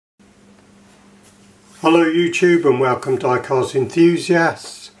Hello YouTube and welcome diecast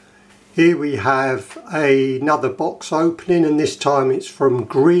enthusiasts. Here we have another box opening, and this time it's from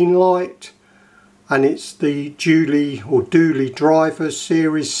Greenlight, and it's the Dually Drivers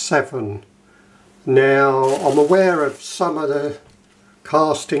Series 7. Now I'm aware of some of the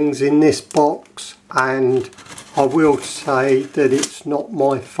castings in this box, and I will say that it's not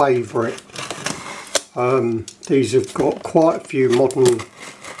my favourite. These have got quite a few modern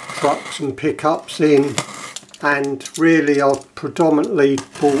trucks and pickups in, and really I've predominantly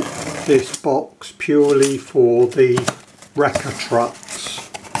bought this box purely for the wrecker trucks.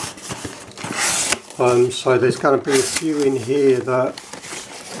 So there's going to be a few in here that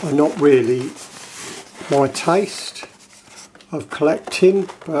are not really my taste of collecting,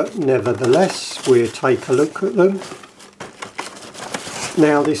 but nevertheless we'll take a look at them.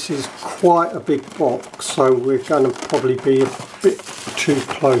 Now this is quite a big box, so we're going to probably be a bit too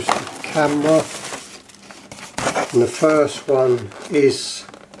close to the camera. And the first one is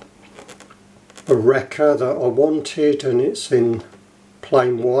a wrecker that I wanted, and it's in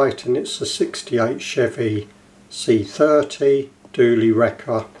plain white, and it's a 68 Chevy C30 dually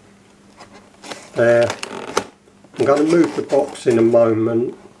wrecker. There. I'm going to move the box in a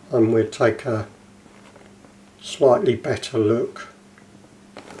moment and we'll take a slightly better look.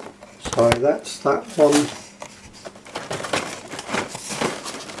 So that's that one.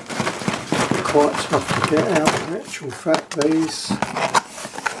 Quite tough to get out in actual fact, these.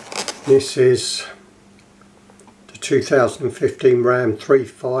 This is the 2015 Ram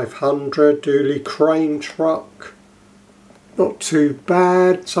 3500 dually crane truck. Not too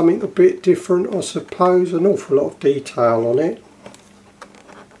bad, something a bit different I suppose, an awful lot of detail on it.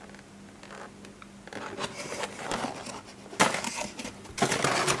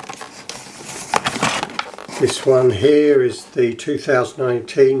 This one here is the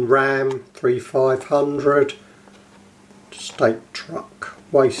 2018 Ram 3500 state truck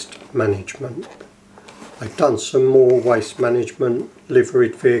waste management. They've done some more waste management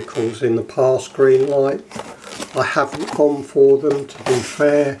liveried vehicles in the past, Greenlight. I haven't gone for them, to be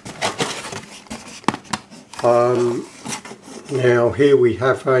fair. Now here we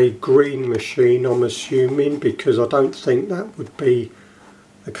have a green machine, I'm assuming, because I don't think that would be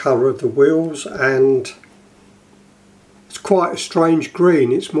the colour of the wheels, and it's quite a strange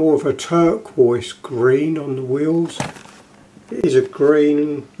green. It's more of a turquoise green on the wheels. It is a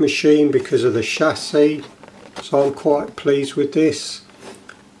green machine because of the chassis, so I'm quite pleased with this.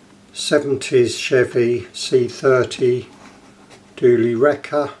 70s Chevy C30 dually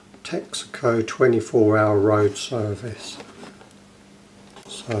wrecker, Texaco 24-hour road service.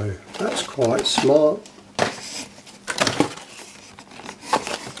 So that's quite smart.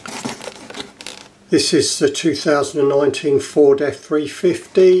 This is the 2019 Ford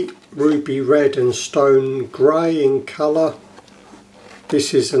F350, ruby red and stone grey in colour.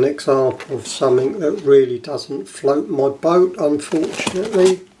 This is an example of something that really doesn't float my boat,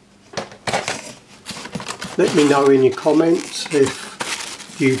 unfortunately. Let me know in your comments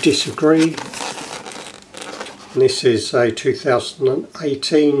if you disagree. This is a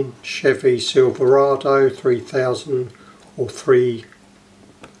 2018 Chevy Silverado 3000 or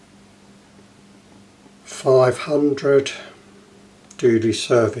 3500 dually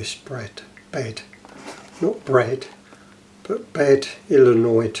service bed, not bread, but bed,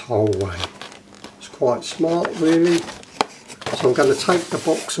 Illinois Tollway. It's quite smart really. So I'm going to take the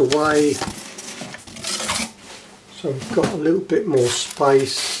box away, so we've got a little bit more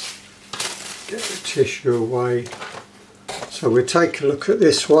space. Get the tissue away. So we'll take a look at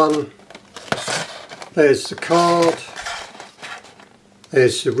this one. There's the card,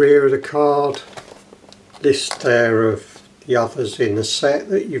 there's the rear of the card, list there of the others in the set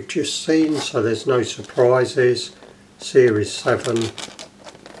that you've just seen, so there's no surprises. Series 7.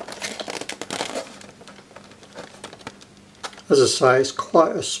 As I say, it's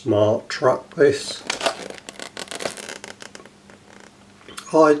quite a smart truck, this.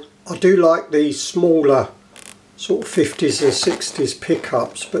 I do like these smaller sort of 50s and 60s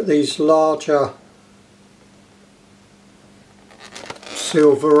pickups, but these larger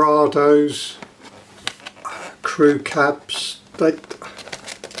Silverados, crew cabs,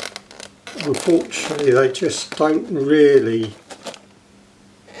 unfortunately they just don't really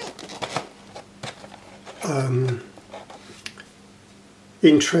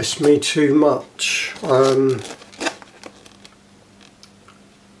interest me too much.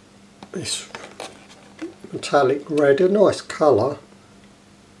 This metallic red, a nice colour,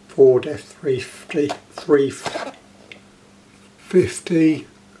 Ford F350,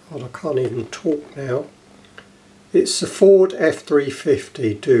 God, I can't even talk now. It's the Ford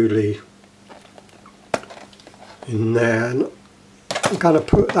F350 dually in there, and I'm going to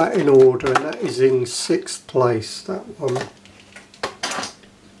put that in order, and that is in 6th place, that one.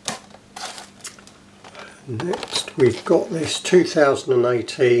 Next we've got this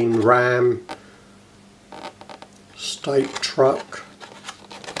 2018 Ram stake truck.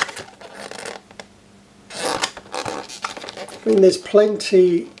 I mean, there's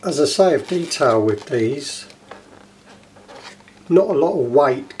plenty, as I say, of detail with these. Not a lot of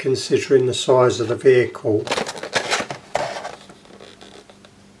weight considering the size of the vehicle.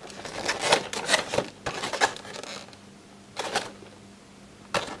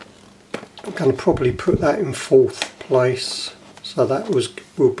 I'm going to probably put that in 4th place, so that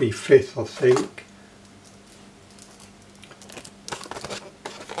will be 5th, I think.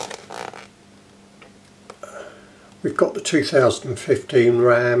 We've got the 2015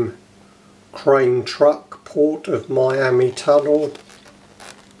 Ram crane truck, Port of Miami Tunnel.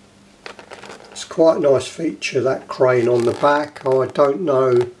 It's quite a nice feature, that crane on the back. I don't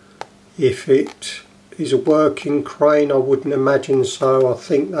know if it is a working crane, I wouldn't imagine so. I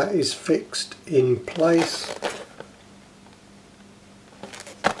think that is fixed in place.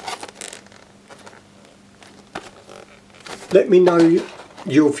 Let me know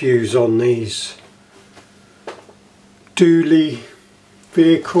your views on these dually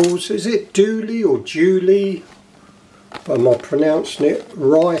vehicles. Is it dually or dually? Am I pronouncing it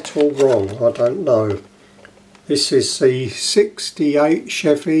right or wrong? I don't know. This is the 68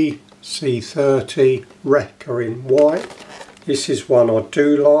 Chevy C30 Wrecker in white. This is one I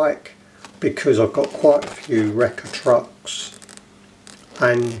do like because I've got quite a few Wrecker trucks,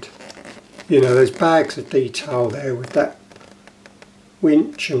 and you know, there's bags of detail there with that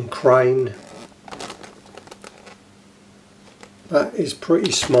winch and crane. That is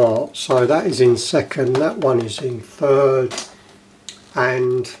pretty smart. So that is in 2nd, that one is in 3rd,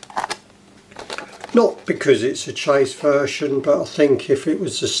 and not because it's a chase version, but I think if it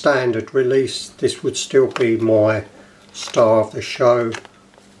was a standard release this would still be my star of the show,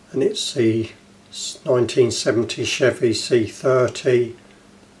 and it's the 1970 Chevy C30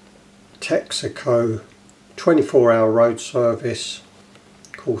 Texaco 24-hour road service,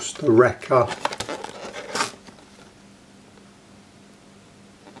 of course the Wrecker.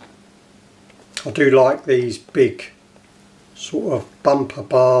 I do like these big sort of bumper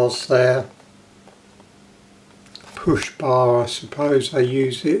bars there. Push bar, I suppose they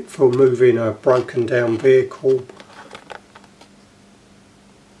use it for moving a broken down vehicle.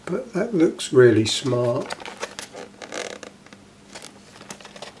 But that looks really smart.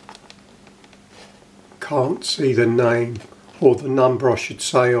 Can't see the name, or the number I should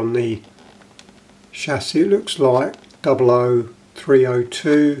say, on the chassis. It looks like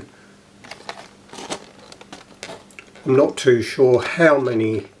 00302. I'm not too sure how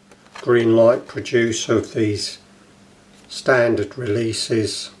many Greenlight produce of these standard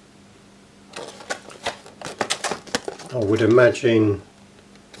releases. I would imagine,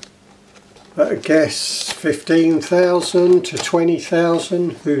 at a guess, 15,000 to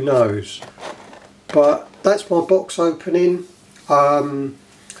 20,000, who knows. But that's my box opening.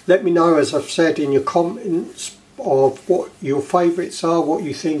 Let me know, as I've said, in your comments of what your favourites are, what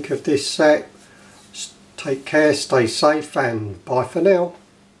you think of this set. Take care, stay safe, and bye for now.